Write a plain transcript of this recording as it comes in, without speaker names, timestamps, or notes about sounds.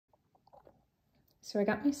So I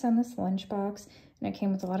got my son this lunchbox, and it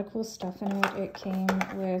came with a lot of cool stuff in it. It came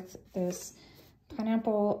with this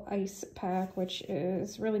pineapple ice pack, which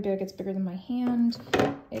is really big. It's bigger than my hand.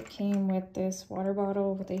 It came with this water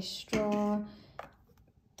bottle with a straw,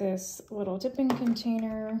 this little dipping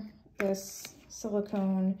container, this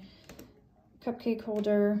silicone cupcake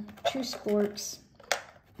holder, 2 sporks,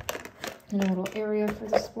 and a little area for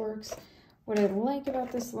the sporks. What I like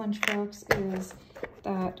about this lunchbox is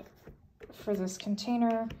that for this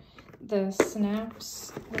container, the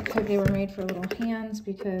snaps look like they were made for little hands,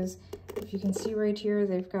 because if you can see right here,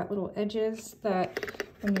 they've got little edges that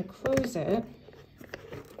when you close it,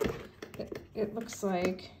 it looks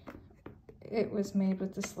like it was made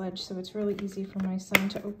with this ledge. So it's really easy for my son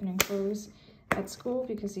to open and close at school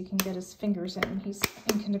because he can get his fingers in. He's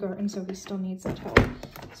in kindergarten, so he still needs that help.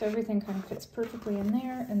 So everything kind of fits perfectly in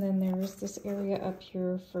there. And then there's this area up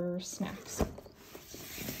here for snacks.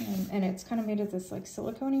 And it's kind of made of this like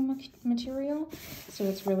silicone material, so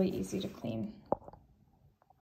it's really easy to clean.